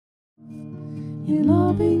Your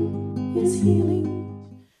loving is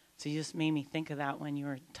healing. So you just made me think of that when you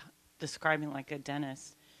were describing like a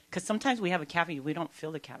dentist. Because sometimes we have a cavity, we don't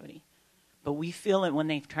feel the cavity. But we feel it when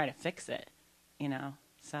they try to fix it, you know.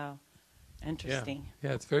 So, interesting.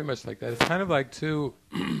 Yeah, it's very much like that. It's kind of like, too,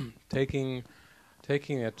 taking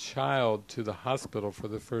a child to the hospital for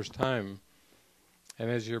the first time. And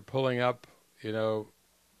as you're pulling up, you know,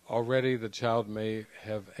 already the child may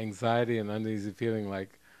have anxiety and uneasy feeling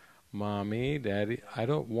like, Mommy, Daddy, I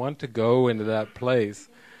don't want to go into that place.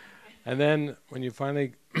 And then when you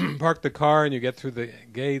finally park the car and you get through the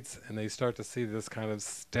gates and they start to see this kind of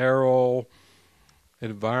sterile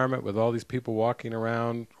environment with all these people walking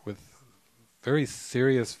around with very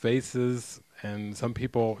serious faces, and some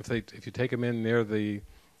people, if you take them in near the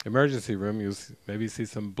emergency room, you maybe see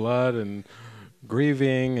some blood and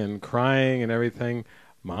grieving and crying and everything.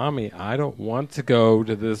 Mommy, I don't want to go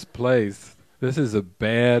to this place. This is a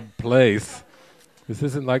bad place. This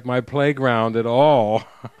isn't like my playground at all.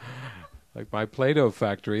 Like my Play-Doh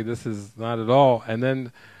factory, this is not at all. And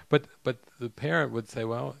then, but the parent would say,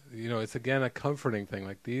 well, you know, it's again a comforting thing.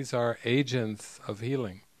 Like, these are agents of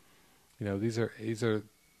healing. You know, these are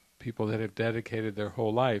people that have dedicated their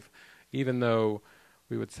whole life, even though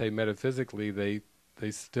we would say metaphysically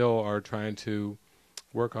they still are trying to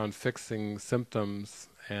work on fixing symptoms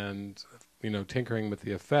and, you know, tinkering with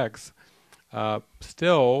the effects.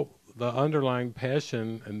 Still, the underlying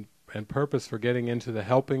passion and purpose for getting into the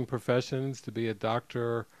helping professions, to be a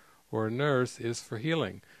doctor or a nurse, is for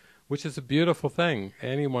healing, which is a beautiful thing.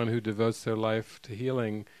 Anyone who devotes their life to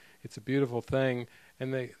healing, it's a beautiful thing.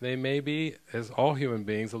 And they may be, as all human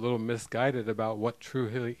beings, a little misguided about what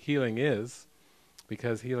true healing is,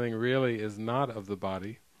 because healing really is not of the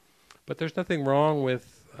body. But there's nothing wrong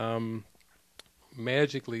with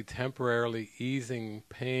magically, temporarily easing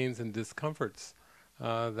pains and discomforts.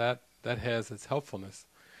 That has its helpfulness.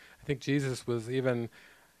 I think Jesus was he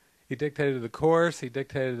dictated the course, he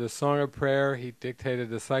dictated the song of prayer, he dictated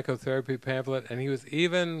the psychotherapy pamphlet, and he was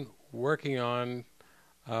even working on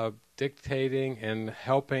dictating and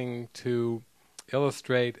helping to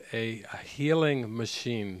illustrate a healing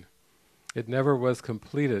machine. It never was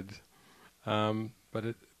completed,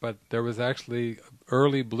 but there was actually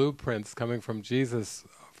early blueprints coming from Jesus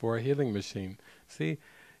for a healing machine. See,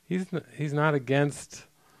 he's not against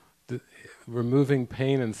removing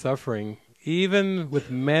pain and suffering, even with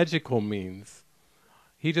magical means.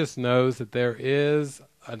 He just knows that there is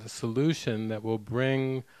a solution that will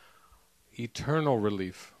bring eternal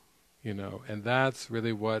relief, you know, and that's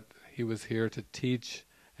really what he was here to teach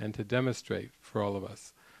and to demonstrate for all of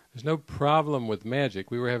us. There's no problem with magic.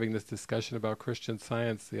 We were having this discussion about Christian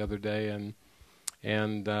Science the other day,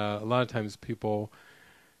 and a lot of times people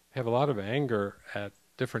have a lot of anger at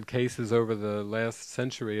different cases over the last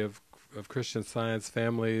century of Christian Science,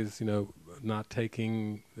 families, you know, not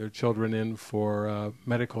taking their children in for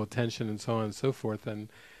medical attention and so on and so forth, and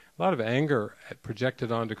a lot of anger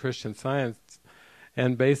projected onto Christian Science.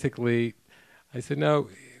 And basically, I said, no,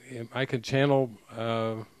 I could channel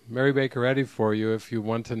Mary Baker Eddy for you if you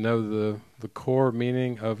want to know the core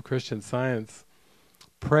meaning of Christian Science.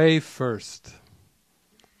 Pray first.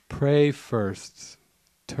 Pray first.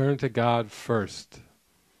 Turn to God first.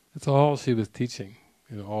 That's all she was teaching,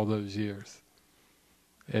 you know, all those years.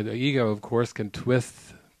 And the ego, of course, can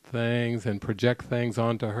twist things and project things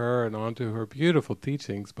onto her and onto her beautiful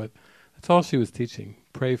teachings, but that's all she was teaching.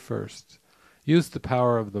 Pray first. Use the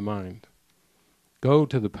power of the mind. Go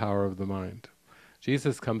to the power of the mind.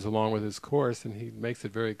 Jesus comes along with his course and he makes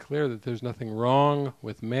it very clear that there's nothing wrong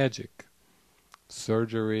with magic,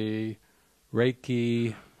 surgery,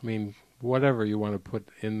 Reiki, I mean, whatever you want to put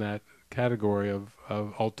in that category of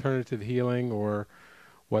alternative healing or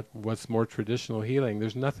what's more traditional healing.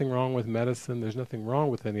 There's nothing wrong with medicine, there's nothing wrong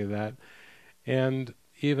with any of that. And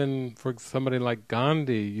even for somebody like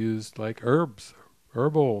Gandhi used like herbs,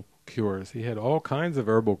 herbal cures. He had all kinds of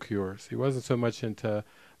herbal cures. He wasn't so much into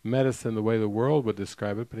medicine the way the world would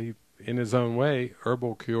describe it, but he, in his own way,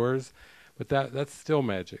 herbal cures. But that's still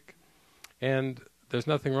magic. And there's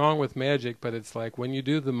nothing wrong with magic, but it's like when you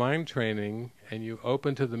do the mind training and you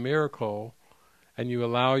open to the miracle and you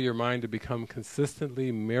allow your mind to become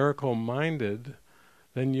consistently miracle-minded,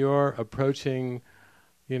 then you're approaching,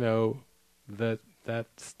 you know, that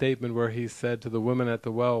statement where he said to the woman at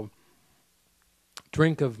the well,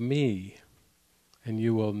 drink of me and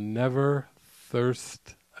you will never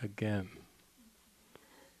thirst again.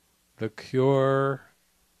 The cure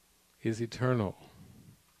is eternal.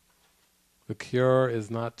 The cure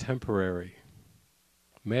is not temporary.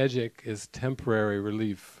 Magic is temporary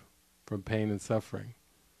relief from pain and suffering.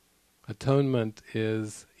 Atonement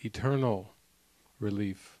is eternal.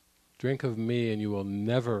 relief. Drink of me and you will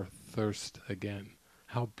never thirst again.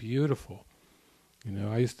 How beautiful.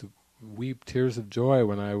 I used to weep tears of joy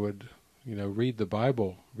when I would, read the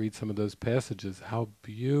Bible, read some of those passages. How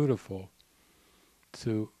beautiful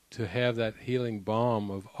to have that healing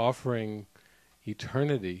balm of offering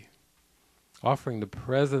eternity, offering the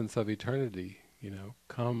presence of eternity.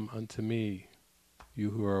 Come unto me, you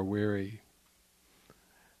who are weary.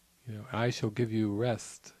 I shall give you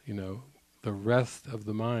rest, the rest of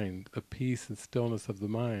the mind, the peace and stillness of the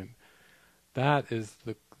mind. That is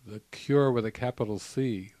the cure with a capital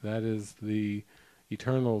C. That is the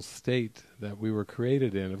eternal state that we were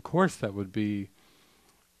created in. Of course that would be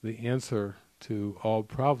the answer to all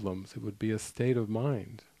problems. It would be a state of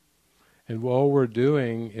mind. And all we're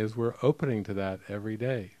doing is we're opening to that every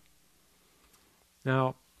day.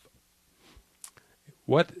 Now,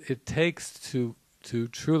 what it takes to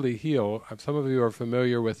truly heal, some of you are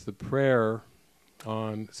familiar with the prayer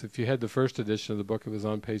so if you had the first edition of the book, it was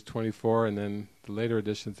on page 24, and then the later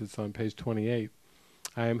editions, it's on page 28.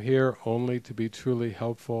 I am here only to be truly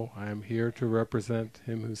helpful. I am here to represent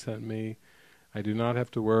him who sent me. I do not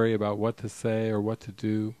have to worry about what to say or what to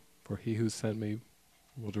do, for he who sent me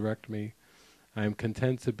will direct me. I am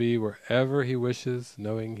content to be wherever he wishes,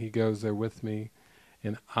 knowing he goes there with me,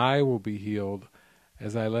 and I will be healed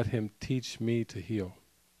as I let him teach me to heal.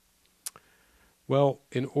 Well,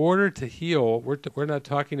 in order to heal, we're not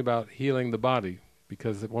talking about healing the body,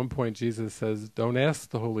 because at one point Jesus says, don't ask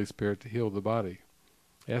the Holy Spirit to heal the body.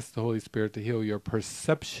 Ask the Holy Spirit to heal your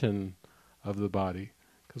perception of the body.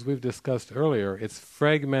 Because we've discussed earlier, it's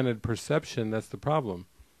fragmented perception that's the problem.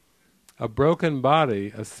 A broken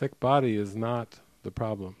body, a sick body, is not the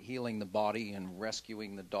problem. Healing the body and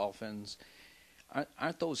rescuing the dolphins,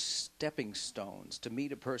 aren't those stepping stones to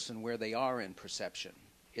meet a person where they are in perception?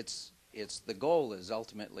 The goal is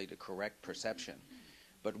ultimately to correct perception,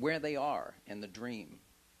 but where they are in the dream,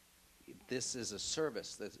 this is a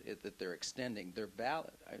service that they're extending. They're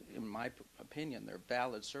valid, in my opinion. They're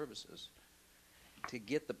valid services to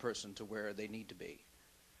get the person to where they need to be,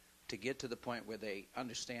 to get to the point where they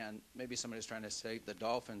understand. Maybe somebody's trying to say the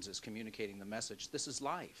dolphins is communicating the message. This is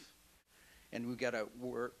life, and we've got to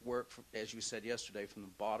work, as you said yesterday, from the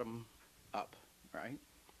bottom up, right?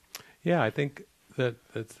 Yeah, I think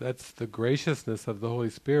that's the graciousness of the Holy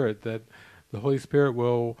Spirit, that the Holy Spirit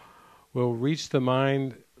will reach the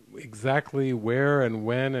mind exactly where and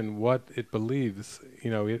when and what it believes.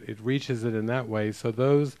 It reaches it in that way. So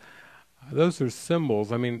those are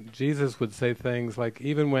symbols. I mean, Jesus would say things like,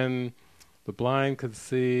 even when the blind could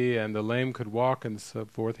see and the lame could walk and so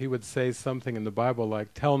forth, he would say something in the Bible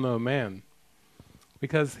like, tell no man.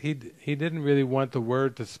 Because he didn't really want the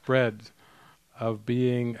word to spread of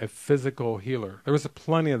being a physical healer. There was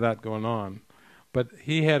plenty of that going on. But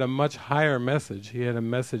he had a much higher message. He had a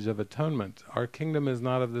message of atonement. Our kingdom is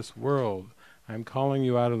not of this world. I'm calling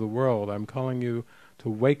you out of the world. I'm calling you to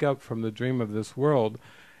wake up from the dream of this world.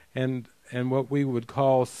 And what we would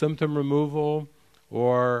call symptom removal,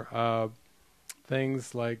 or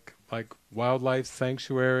things like wildlife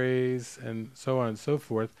sanctuaries and so on and so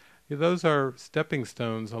forth, those are stepping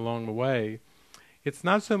stones along the way. It's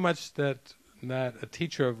not so much that a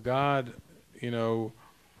teacher of God,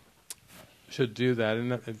 should do that.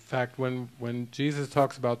 In fact, when Jesus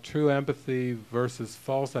talks about true empathy versus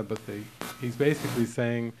false empathy, he's basically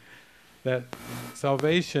saying that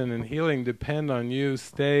salvation and healing depend on you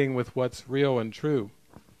staying with what's real and true.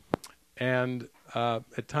 And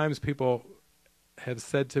at times people have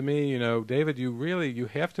said to me, David, you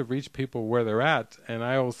have to reach people where they're at. And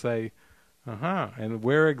I will say, and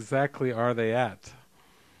where exactly are they at?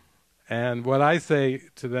 And what I say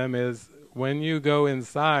to them is, when you go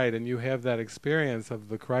inside and you have that experience of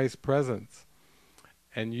the Christ presence,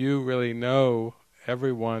 and you really know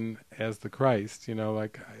everyone as the Christ,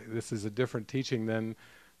 this is a different teaching than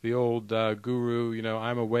the old guru,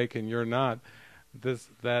 I'm awake and you're not.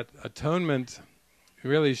 That atonement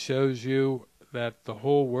really shows you that the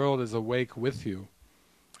whole world is awake with you.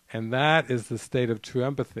 And that is the state of true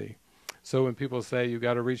empathy. So when people say you've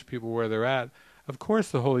got to reach people where they're at, of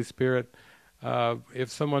course the Holy Spirit,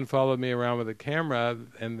 if someone followed me around with a camera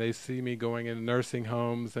and they see me going in nursing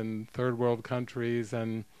homes in third world countries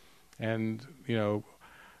and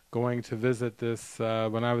going to visit this,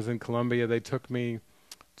 when I was in Colombia, they took me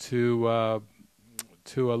to a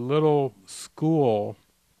little school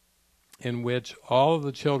in which all of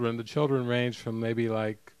the children ranged from maybe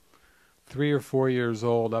like 3 or 4 years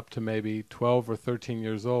old up to maybe 12 or 13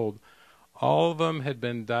 years old. All of them had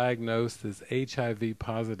been diagnosed as HIV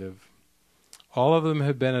positive. All of them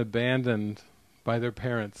had been abandoned by their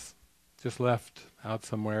parents. just left out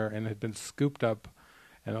somewhere and had been scooped up,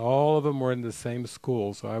 and all of them were in the same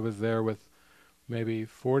school. So I was there with maybe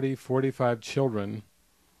 40, 45 children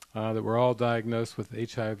that were all diagnosed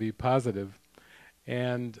with HIV positive.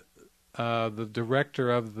 And the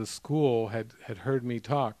director of the school had heard me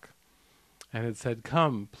talk and had said,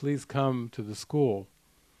 "Come, please come to the school."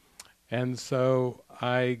 And so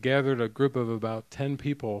I gathered a group of about 10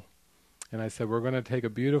 people, and I said, "We're going to take a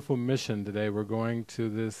beautiful mission today. We're going to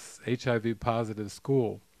this HIV positive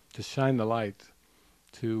school to shine the light,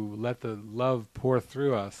 to let the love pour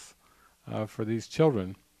through us for these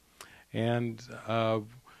children." And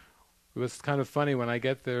it was kind of funny when I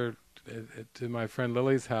get there to my friend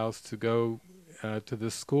Lily's house to go to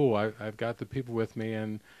this school. I've got the people with me,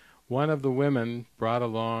 and one of the women brought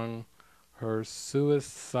along her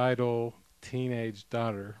suicidal teenage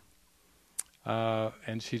daughter.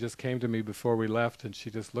 And she just came to me before we left, and she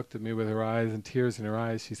just looked at me with her eyes and tears in her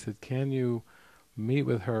eyes. She said, "Can you meet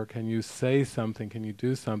with her? Can you say something? Can you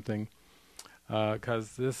do something?"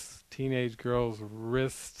 Because this teenage girl's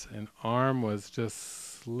wrist and arm was just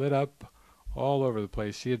slit up all over the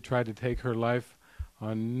place. She had tried to take her life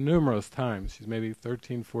on numerous times. She's maybe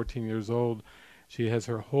 13, 14 years old. She has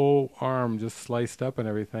her whole arm just sliced up and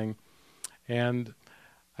everything. And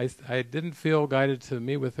I didn't feel guided to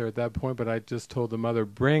meet with her at that point, but I just told the mother,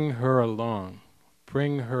 "Bring her along.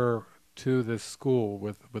 Bring her to this school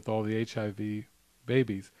with all the HIV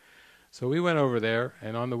babies." So we went over there,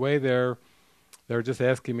 and on the way there, they were just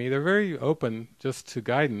asking me. They're very open just to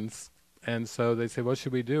guidance. And so they said, "What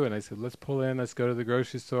should we do?" And I said, "Let's pull in. Let's go to the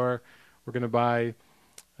grocery store. We're going to buy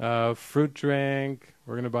fruit drink.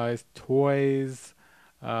 We're going to buy toys.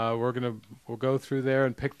 We'll go through there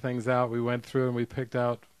and pick things out." We went through and we picked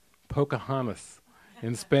out Pocahontas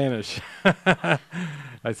in Spanish. I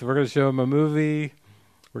said, "We're going to show them a movie.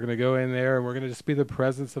 We're going to go in there and we're going to just be the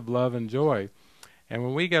presence of love and joy." And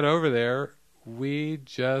when we got over there,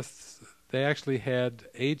 they actually had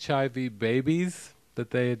HIV babies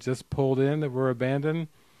that they had just pulled in that were abandoned.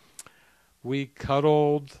 We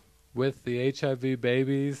cuddled with the HIV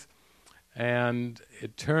babies, and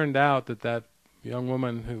it turned out that young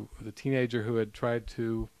woman, the teenager who had tried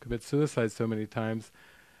to commit suicide so many times,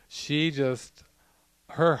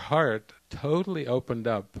 her heart totally opened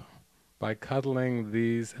up by cuddling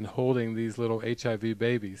these and holding these little HIV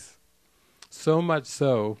babies. So much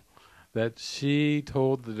so that she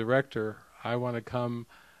told the director, "I want to come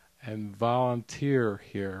and volunteer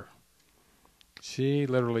here." She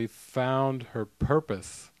literally found her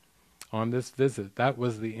purpose on this visit. That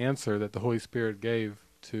was the answer that the Holy Spirit gave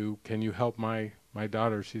to, "Can you help my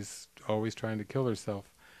daughter? She's always trying to kill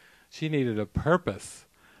herself." She needed a purpose.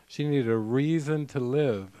 She needed a reason to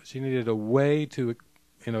live. She needed a way to,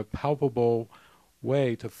 in a palpable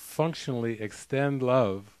way, to functionally extend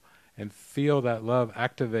love and feel that love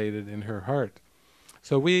activated in her heart.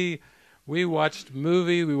 So we watched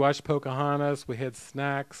movie, we watched Pocahontas, we had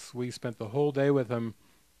snacks, we spent the whole day with them.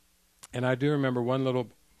 And I do remember one little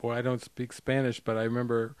boy, I don't speak Spanish, but I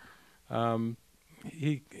remember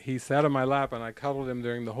he sat on my lap and I cuddled him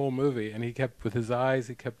during the whole movie, and he kept, with his eyes,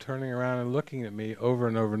 he kept turning around and looking at me over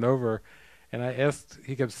and over and over. And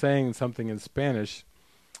he kept saying something in Spanish.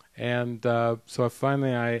 And so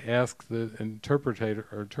finally I asked the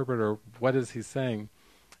interpreter, "What is he saying?"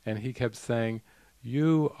 And he kept saying,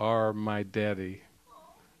 "You are my daddy.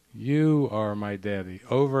 You are my daddy,"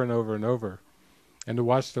 over and over and over. And to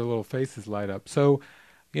watch their little faces light up. So,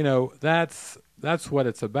 that's what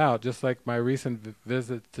it's about. Just like my recent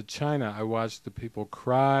visit to China, I watched the people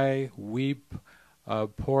cry, weep,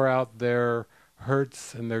 pour out their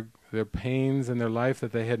hurts and their pains in their life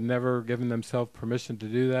that they had never given themselves permission to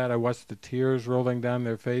do that. I watched the tears rolling down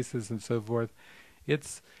their faces and so forth.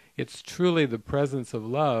 It's truly the presence of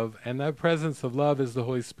love, and that presence of love is the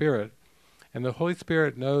Holy Spirit. And the Holy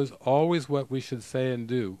Spirit knows always what we should say and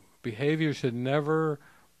do. Behavior should never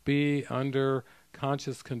be under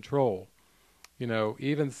conscious control.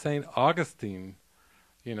 Even St. Augustine,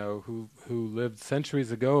 who lived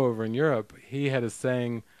centuries ago over in Europe, he had a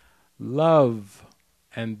saying, "Love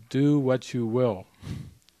and do what you will."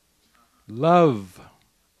 Love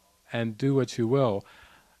and do what you will.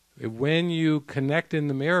 When you connect in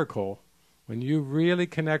the miracle, when you really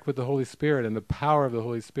connect with the Holy Spirit and the power of the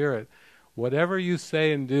Holy Spirit, whatever you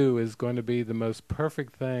say and do is going to be the most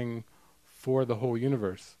perfect thing for the whole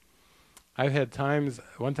universe. I've had times,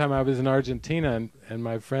 one time I was in Argentina, and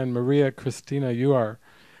my friend Maria Cristina Uar,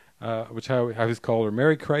 which I always call her,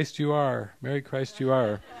 "Mary Christ you are, Mary Christ you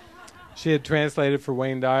are." She had translated for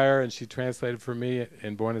Wayne Dyer, and she translated for me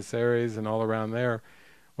in Buenos Aires and all around there.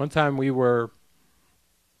 One time we were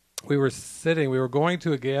we were going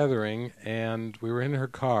to a gathering, and we were in her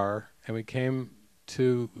car, and we came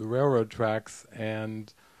to the railroad tracks,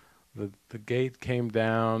 and the gate came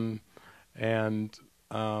down, and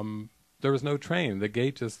there was no train. The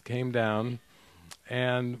gate just came down,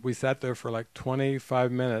 and we sat there for like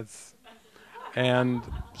 25 minutes, and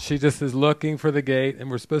she just is looking for the gate, and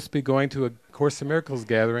we're supposed to be going to a Course in Miracles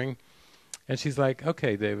gathering, and she's like,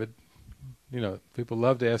 "Okay, David, you know, people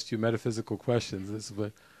love to ask you metaphysical questions. This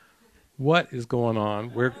is what is going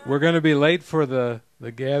on? We're going to be late for the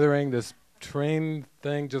gathering. This train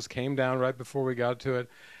thing just came down right before we got to it."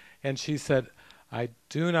 And she said, "I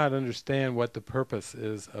do not understand what the purpose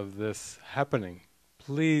is of this happening.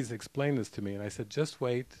 Please explain this to me." And I said, "Just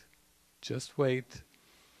wait, just wait."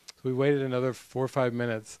 So we waited another 4 or 5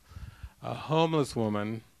 minutes. A homeless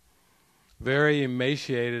woman, very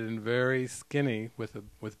emaciated and very skinny,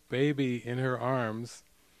 with baby in her arms,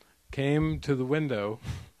 came to the window,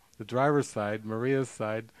 the driver's side, Maria's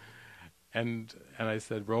side, and I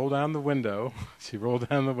said, "Roll down the window." She rolled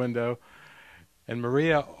down the window. And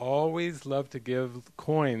Maria always loved to give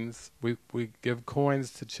coins. We give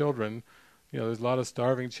coins to children. You know, there's a lot of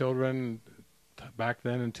starving children back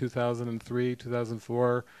then in 2003,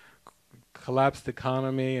 2004, collapsed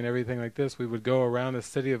economy and everything like this. We would go around a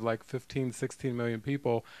city of like 15, 16 million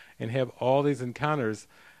people and have all these encounters.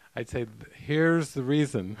 I'd say, here's the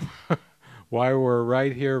reason why we're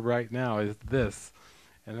right here right now is this.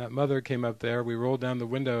 And that mother came up there. We rolled down the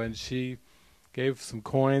window, and she gave some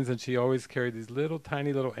coins, and she always carried these little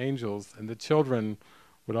tiny little angels, and the children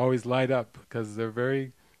would always light up because they're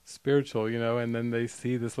very spiritual, you know, and then they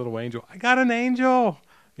see this little angel. "I got an angel!"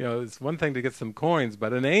 You know, it's one thing to get some coins,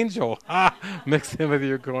 but an angel, mix in with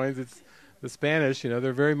your coins. It's the Spanish, you know,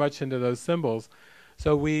 they're very much into those symbols.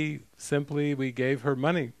 So we gave her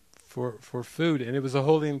money for food, and it was a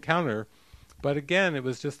holy encounter. But again, it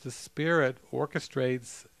was just the Spirit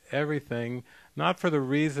orchestrates everything, not for the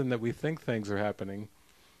reason that we think things are happening,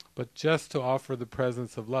 but just to offer the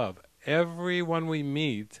presence of love. Everyone we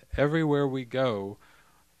meet, everywhere we go,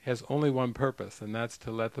 has only one purpose, and that's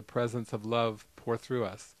to let the presence of love pour through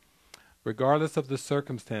us, regardless of the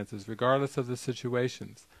circumstances, regardless of the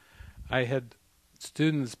situations. I had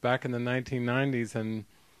students back in the 1990s, and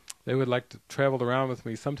they would like to travel around with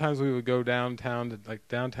me. Sometimes we would go downtown, to like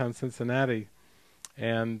downtown Cincinnati,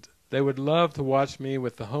 and they would love to watch me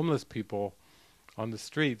with the homeless people on the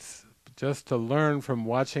streets, just to learn from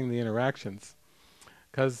watching the interactions.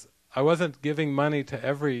 Because I wasn't giving money to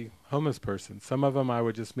every homeless person. Some of them I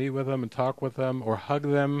would just meet with them and talk with them or hug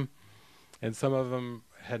them, and some of them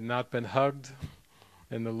had not been hugged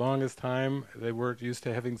in the longest time. They weren't used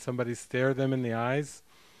to having somebody stare them in the eyes,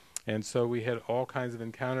 and so we had all kinds of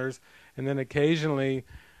encounters. And then occasionally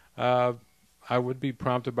I would be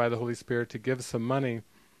prompted by the Holy Spirit to give some money.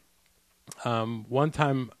 One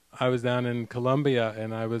time I was down in Colombia,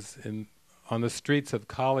 and I was on the streets of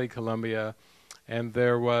Cali, Colombia, and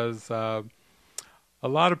there was a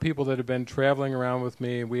lot of people that had been traveling around with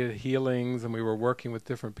me, and we had healings, and we were working with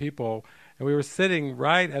different people, and we were sitting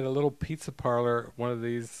right at a little pizza parlor, one of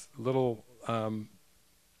these little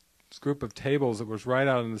group of tables that was right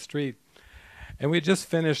out in the street, and we had just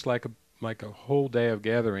finished like a whole day of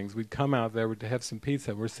gatherings. We'd come out there to have some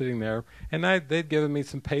pizza. We're sitting there, and they'd given me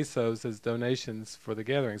some pesos as donations for the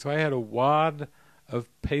gathering. So I had a wad of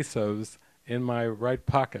pesos in my right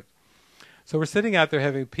pocket. So we're sitting out there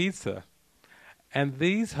having pizza, and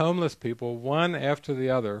these homeless people, one after the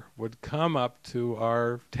other, would come up to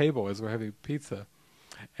our table as we're having pizza,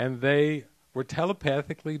 and they were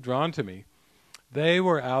telepathically drawn to me. They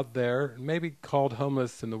were out there, maybe called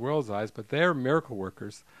homeless in the world's eyes, but they're miracle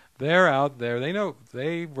workers. They're out there. They know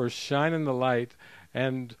they were shining the light,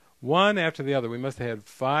 and one after the other, we must have had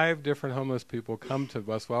 5 different homeless people come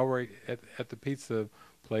to us while we're at the pizza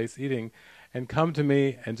place eating, and come to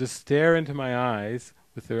me and just stare into my eyes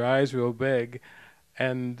with their eyes real big,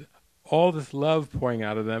 and all this love pouring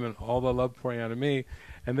out of them and all the love pouring out of me.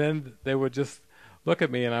 And then they would just look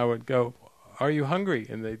at me, and I would go, "Are you hungry?"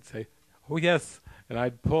 And they'd say, "Oh, yes." And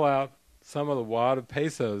I'd pull out some of the wad of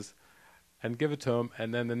pesos and give it to them,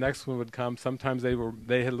 and then the next one would come. Sometimes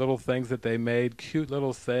they had little things that they made, cute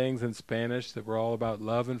little sayings in Spanish that were all about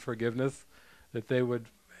love and forgiveness,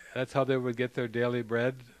 that's how they would get their daily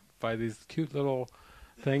bread, by these cute little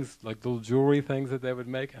things, like little jewelry things that they would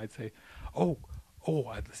make. I'd say, oh,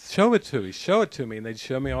 show it to me. And they'd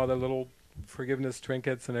show me all their little forgiveness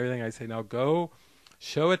trinkets and everything. I'd say, "Now go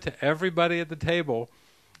show it to everybody at the table."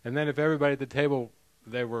 And then if everybody at the table,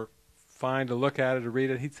 they were fine to look at it or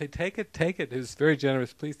read it, he'd say, take it. He was very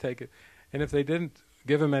generous, "Please take it." And if they didn't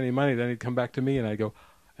give him any money, then he'd come back to me, and I'd go,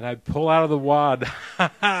 and I'd pull out of the wad.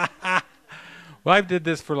 Well, I did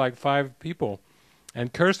this for like 5 people.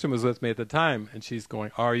 And Kirsten was with me at the time, and she's going,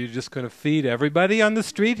 are you just going to feed everybody on the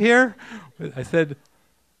street here? I said,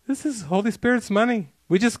 this is Holy Spirit's money.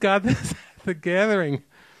 We just got this at the gathering.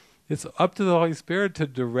 It's up to the Holy Spirit to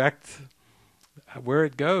direct where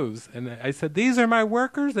it goes. And I said, these are my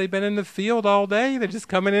workers. They've been in the field all day. They're just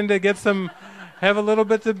coming in to get some, have a little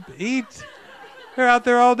bit to eat. They're out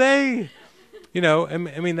there all day. You know, I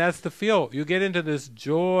mean, that's the feel. You get into this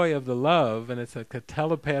joy of the love, and it's a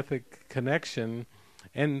telepathic connection,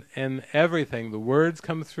 and everything. The words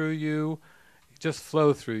come through you, just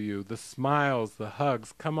flow through you. The smiles, the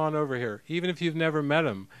hugs, come on over here, even if you've never met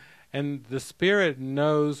them. And the Spirit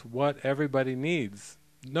knows what everybody needs.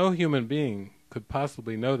 No human being could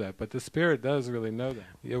possibly know that, but the Spirit does really know that.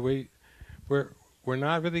 Yeah, we're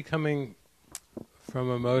not really coming from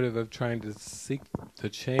a motive of trying to seek to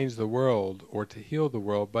change the world or to heal the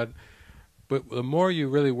world, but the more you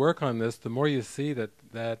really work on this, the more you see that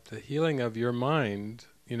the healing of your mind,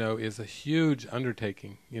 you know, is a huge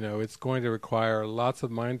undertaking. You know, it's going to require lots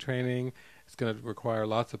of mind training. It's going to require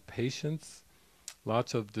lots of patience,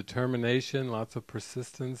 lots of determination, lots of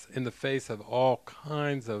persistence in the face of all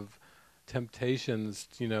kinds of temptations,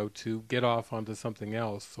 you know, to get off onto something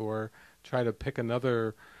else or try to pick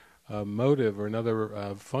another motive or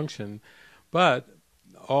another function. But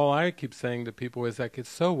all I keep saying to people is that it's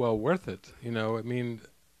so well worth it. You know, I mean,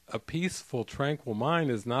 a peaceful, tranquil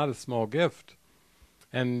mind is not a small gift.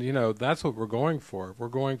 And, you know, that's what we're going for. We're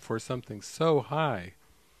going for something so high,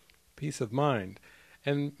 peace of mind.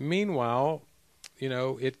 And meanwhile, you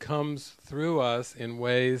know, it comes through us in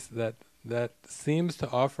ways that seems to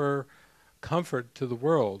offer comfort to the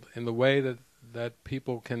world in the way that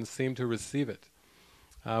people can seem to receive it.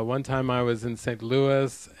 One time I was in St.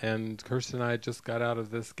 Louis, and Kirsten and I just got out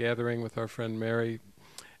of this gathering with our friend Mary,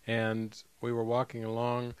 and we were walking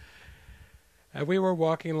along. And we were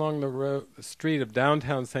walking along the street of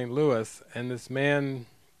downtown St. Louis, and this man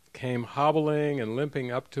came hobbling and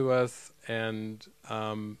limping up to us, and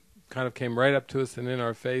kind of came right up to us and in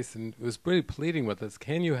our face, and was really pleading with us.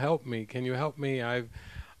 Can you help me? Can you help me? I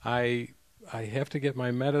have to get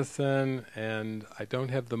my medicine, and I don't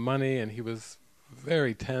have the money. And he was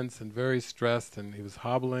very tense and very stressed, and he was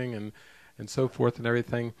hobbling and so forth and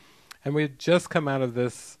everything. And we had just come out of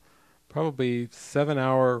this probably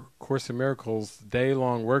 7-hour Course in Miracles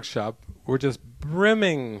day-long workshop. We're just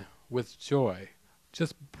brimming with joy,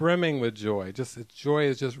 just brimming with joy. Just joy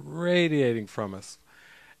is just radiating from us.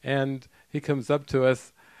 And he comes up to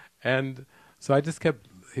us, and so I just kept,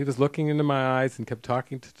 he was looking into my eyes and kept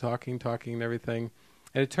talking and everything.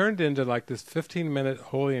 And it turned into like this 15-minute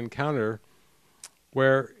holy encounter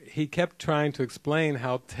where he kept trying to explain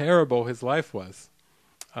how terrible his life was.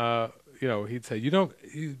 You know, he'd say,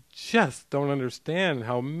 you just don't understand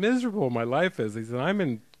how miserable my life is. He said, I'm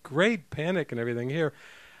in great panic and everything here.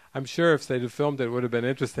 I'm sure if they'd have filmed it, it would have been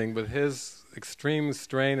interesting, but his extreme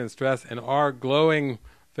strain and stress and our glowing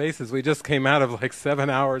faces, we just came out of like 7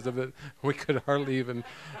 hours of it. We could hardly even,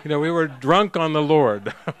 you know, we were drunk on the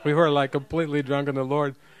Lord. We were like completely drunk on the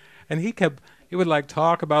Lord. And he would like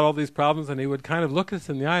talk about all these problems, and he would kind of look us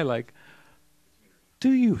in the eye like,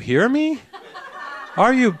 do you hear me?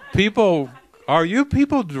 Are you people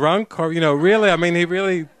drunk? Or, you know, really, I mean, he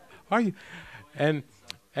really, are you? And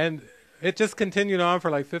it just continued on for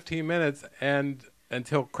like 15 minutes, and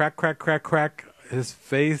until crack, his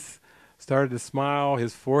face started to smile,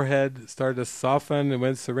 his forehead started to soften and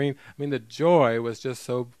went serene. I mean, the joy was just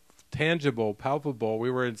so tangible, palpable. We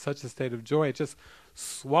were in such a state of joy, it just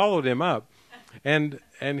swallowed him up. And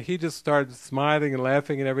he just started smiling and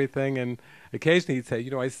laughing and everything, and occasionally he'd say, you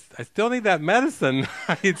know, I still need that medicine.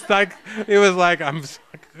 It's like, it was like,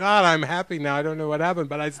 God, I'm happy now. I don't know what happened,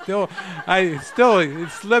 but I still,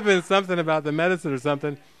 it's slipping something about the medicine or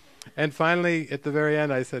something. And finally, at the very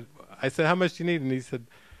end, I said, how much do you need? And he said,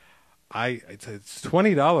 I said, it's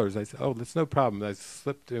 $20. I said, oh, that's no problem. I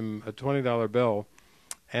slipped him a $20 bill,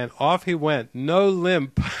 and off he went, no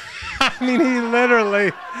limp. I mean,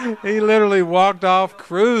 he literally walked off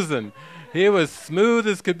cruising. He was smooth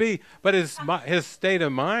as could be, but his state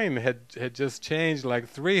of mind had just changed like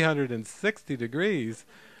 360 degrees,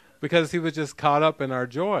 because he was just caught up in our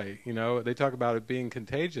joy. You know, they talk about it being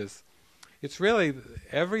contagious. It's really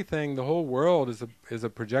everything. The whole world is a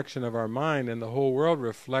projection of our mind, and the whole world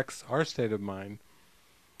reflects our state of mind.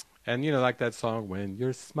 And you know, like that song, when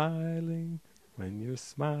you're smiling,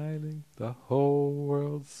 the whole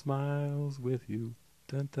world smiles with you.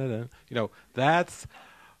 Dun, dun, dun. You know, that's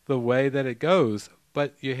the way that it goes.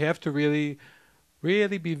 But you have to really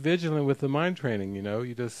really be vigilant with the mind training,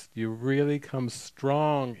 you really come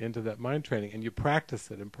strong into that mind training, and you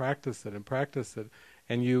practice it and practice it and practice it,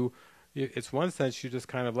 and it's one sense you just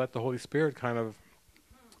kind of let the Holy Spirit kind of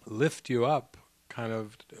lift you up kind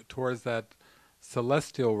of towards that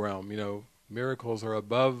celestial realm. Miracles are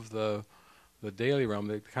above the daily realm.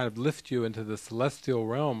 They kind of lift you into the celestial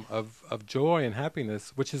realm of joy and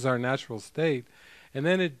happiness, which is our natural state, and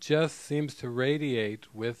then it just seems to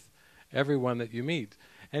radiate with everyone that you meet.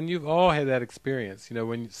 And you've all had that experience,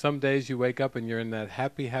 when some days you wake up and you're in that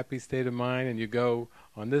happy state of mind, and you go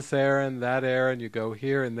on this errand, that errand, you go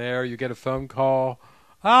here and there, you get a phone call,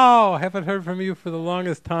 oh, I haven't heard from you for the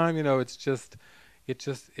longest time.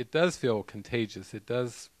 It does feel contagious. It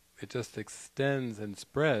just extends and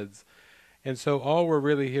spreads. And so all we're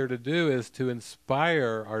really here to do is to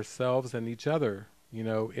inspire ourselves and each other,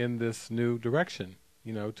 in this new direction,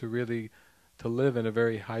 to live in a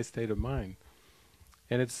very high state of mind.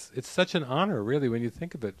 And it's such an honor, really, when you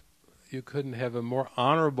think of it. You couldn't have a more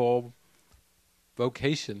honorable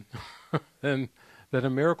vocation than a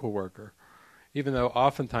miracle worker. Even though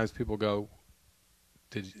oftentimes people go,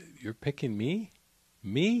 you're picking me?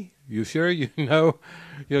 Me? You sure? You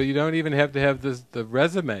don't even have to have the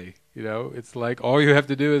resume. It's like all you have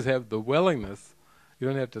to do is have the willingness. You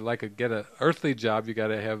don't have to get an earthly job. You got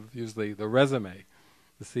to have usually the resume,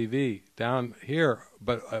 the CV down here.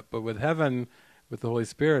 But with heaven, with the Holy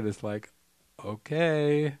Spirit, it's like,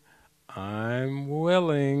 okay, I'm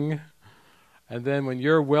willing. And then when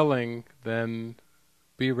you're willing, then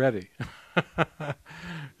be ready.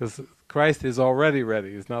 Because Christ is already ready.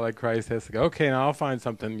 It's not like Christ has to go, okay, now I'll find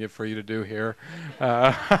something for you to do here.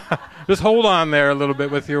 Just hold on there a little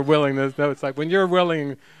bit with your willingness. No, it's like when you're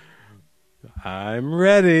willing, I'm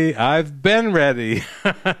ready. I've been ready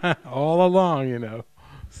all along,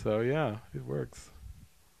 So yeah, it works.